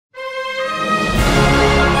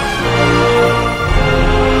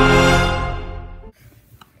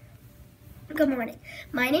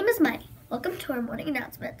My name is Mighty. Welcome to our morning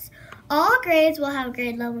announcements. All grades will have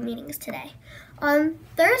grade level meetings today. On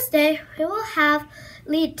Thursday, we will have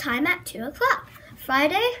lead time at 2 o'clock.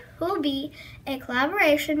 Friday will be a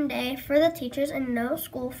collaboration day for the teachers and no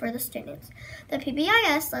school for the students. The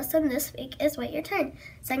PBIS lesson this week is Wait Your Turn.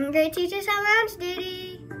 Second grade teachers have lounge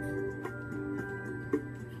duty.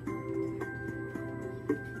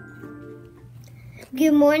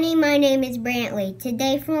 Good morning, my name is Brantley.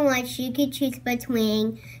 Today for lunch you could choose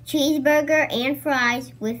between cheeseburger and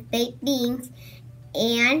fries with baked beans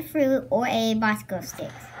and fruit or a bicycle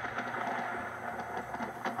sticks.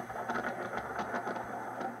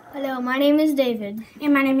 Hello, my name is David.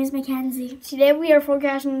 And my name is Mackenzie. Today we are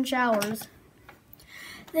forecasting showers.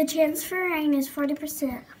 The chance for rain is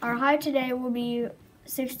 40%. Our high today will be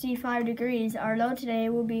 65 degrees. Our low today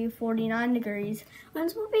will be 49 degrees.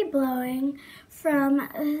 Winds will be blowing from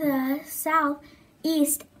the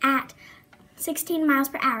southeast at 16 miles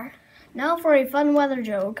per hour. Now for a fun weather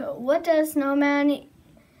joke. What does Snowman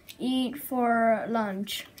eat for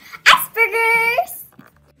lunch? Asperger's!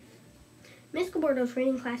 Miss Gilberto's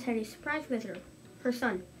reading class had a surprise visitor. Her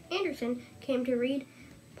son, Anderson, came to read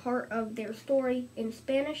part of their story in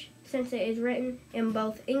Spanish. Since it is written in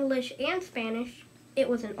both English and Spanish, it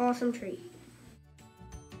was an awesome treat.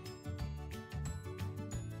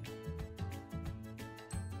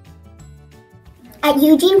 At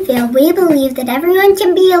Eugene Field, we believe that everyone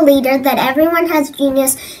can be a leader, that everyone has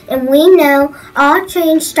genius, and we know all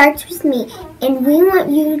change starts with me. And we want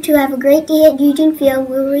you to have a great day at Eugene Field,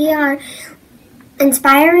 where we are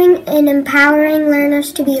inspiring and empowering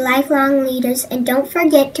learners to be lifelong leaders. And don't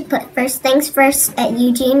forget to put first things first at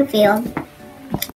Eugene Field.